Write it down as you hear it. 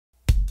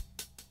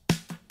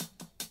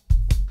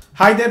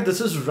Hi there, this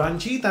is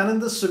Ranjit, and in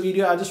this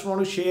video I just want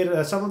to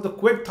share some of the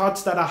quick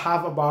thoughts that I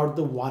have about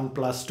the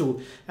OnePlus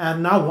 2.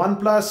 And now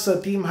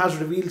OnePlus team has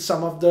revealed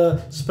some of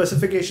the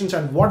specifications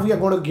and what we are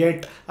going to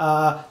get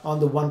on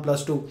the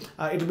OnePlus 2.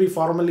 It will be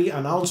formally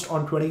announced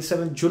on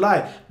 27th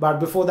July, but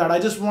before that I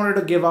just wanted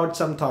to give out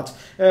some thoughts.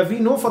 We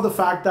know for the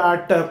fact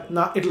that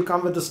now it will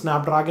come with the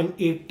Snapdragon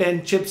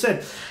 810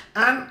 chipset,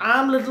 and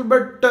I'm a little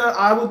bit,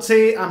 I would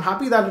say, I'm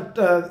happy that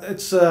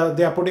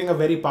they are putting a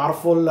very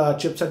powerful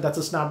chipset, that's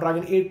a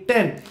Snapdragon 810.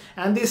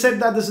 And they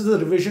said that this is a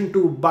revision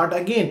 2, but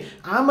again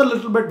I'm a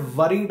little bit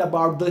worried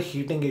about the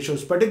heating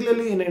issues,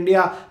 particularly in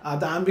India.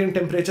 The ambient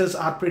temperatures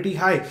are pretty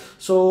high,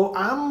 so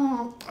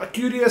I'm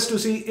curious to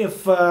see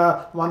if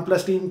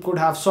OnePlus team could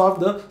have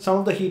solved some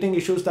of the heating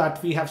issues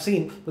that we have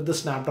seen with the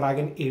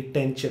Snapdragon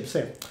 810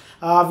 chipset.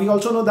 We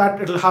also know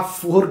that it'll have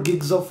 4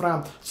 gigs of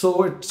RAM,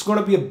 so it's going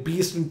to be a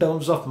beast in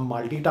terms of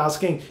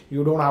multitasking.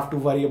 You don't have to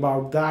worry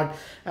about that.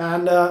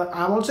 And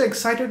I'm also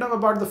excited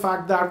about the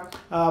fact that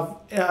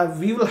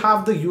we will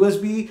have the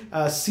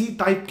USB-C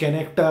type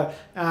connector,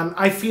 and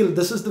I feel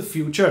this is the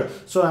future.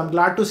 So I'm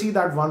glad to see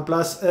that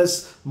OnePlus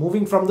is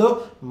moving from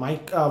the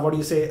micro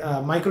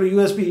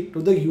USB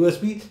to the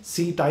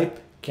USB-C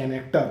type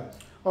connector.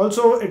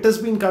 Also, it has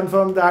been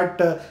confirmed that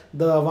the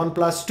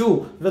OnePlus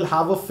 2 will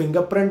have a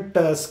fingerprint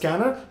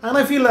scanner, and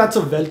I feel that's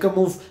a welcome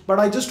move. But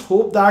I just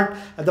hope that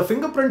the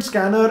fingerprint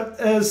scanner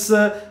is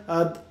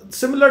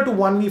similar to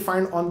one we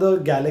find on the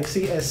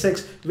Galaxy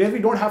S6, where we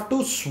don't have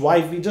to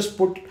swipe, we just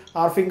put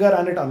our finger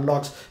and it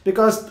unlocks,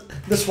 because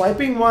the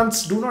swiping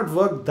ones do not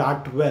work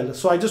that well.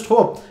 So I just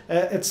hope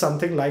it's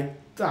something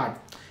like that.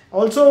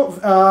 Also,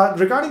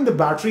 regarding the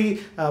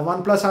battery,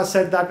 OnePlus has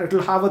said that it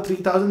will have a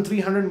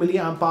 3300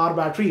 milliamp hour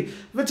battery,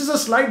 which is a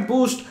slight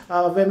boost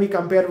when we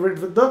compare it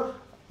with the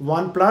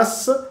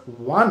OnePlus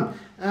One.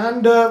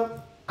 And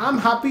I'm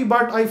happy,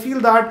 but I feel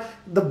that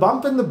the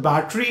bump in the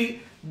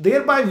battery,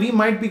 thereby we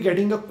might be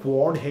getting a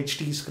Quad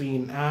HD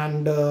screen.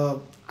 And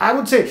I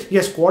would say,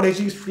 yes, Quad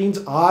HD screens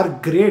are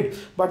great,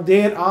 but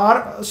there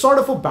are sort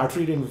of a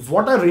battery drain.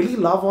 What I really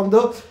love on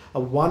the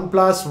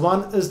OnePlus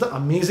One is the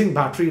amazing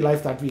battery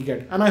life that we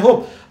get. And I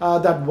hope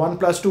that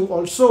OnePlus 2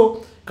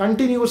 also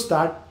continues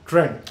that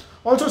trend.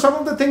 Also, some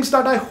of the things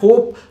that I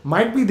hope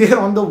might be there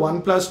on the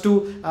OnePlus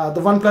 2,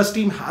 the OnePlus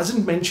team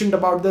hasn't mentioned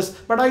about this,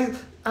 but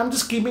I'm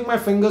just keeping my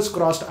fingers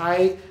crossed.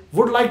 I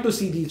would like to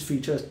see these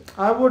features.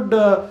 I would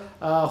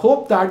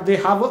hope that they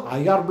have a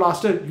IR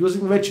blaster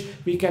using which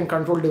we can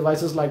control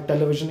devices like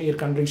television, air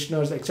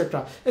conditioners,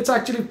 etc. It's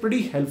actually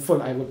pretty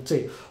helpful, I would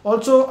say.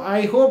 Also,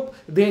 I hope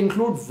they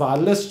include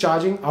wireless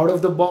charging out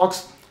of the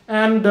box,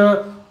 and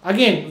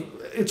again,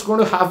 it's going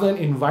to have an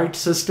invite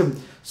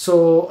system.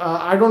 So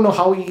I don't know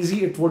how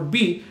easy it would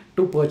be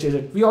to purchase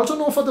it. We also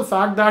know for the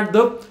fact that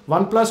the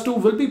OnePlus 2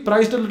 will be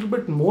priced a little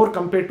bit more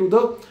compared to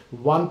the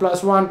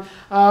OnePlus One.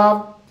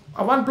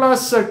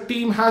 OnePlus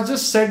team has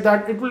just said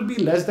that it will be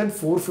less than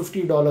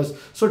 $450.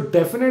 So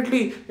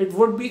definitely it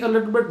would be a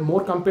little bit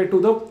more compared to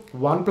the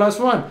OnePlus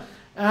One.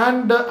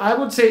 And I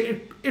would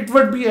say it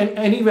would be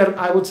anywhere,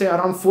 I would say,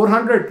 around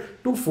 $400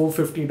 to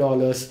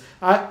 $450.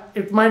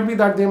 It might be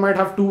that they might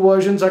have two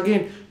versions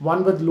again,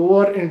 one with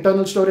lower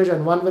internal storage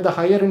and one with a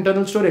higher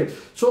internal storage.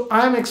 So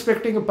I am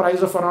expecting a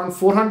price of around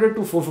 $400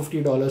 to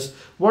 $450.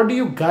 What do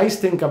you guys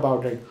think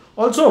about it?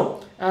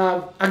 Also,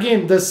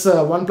 again, this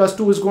OnePlus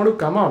 2 is going to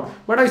come out,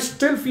 but I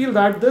still feel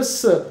that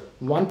this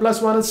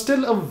OnePlus One is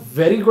still a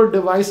very good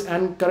device,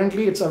 and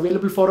currently it's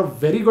available for a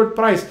very good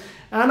price.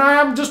 And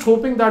I am just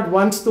hoping that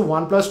once the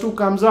OnePlus 2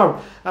 comes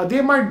out, they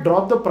might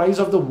drop the price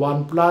of the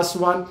OnePlus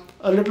One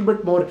a little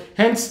bit more.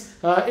 Hence,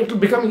 it will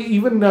become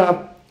even,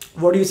 a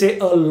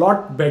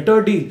lot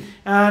better deal.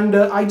 And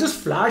I just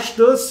flashed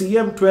the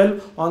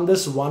CM12 on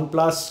this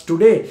OnePlus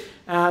today,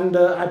 and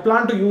I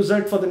plan to use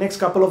it for the next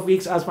couple of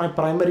weeks as my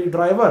primary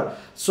driver.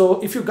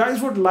 So if you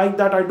guys would like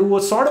that I do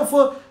a sort of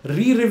a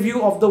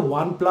re-review of the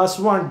OnePlus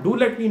One, do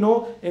let me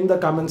know in the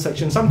comment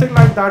section. Something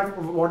like that,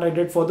 what I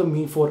did for the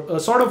Mi 4,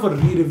 sort of a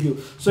re-review.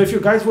 So if you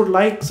guys would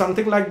like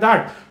something like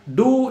that,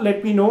 do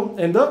let me know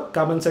in the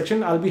comment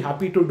section. I'll be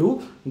happy to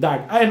do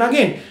that. And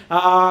again,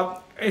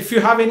 if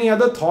you have any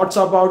other thoughts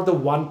about the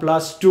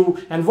OnePlus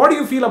 2 and what do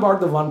you feel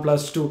about the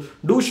OnePlus 2,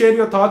 do share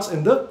your thoughts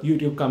in the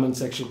YouTube comment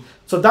section.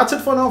 So that's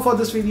it for now for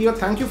this video.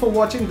 Thank you for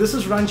watching. This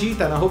is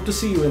Ranjit, and I hope to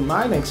see you in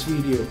my next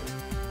video.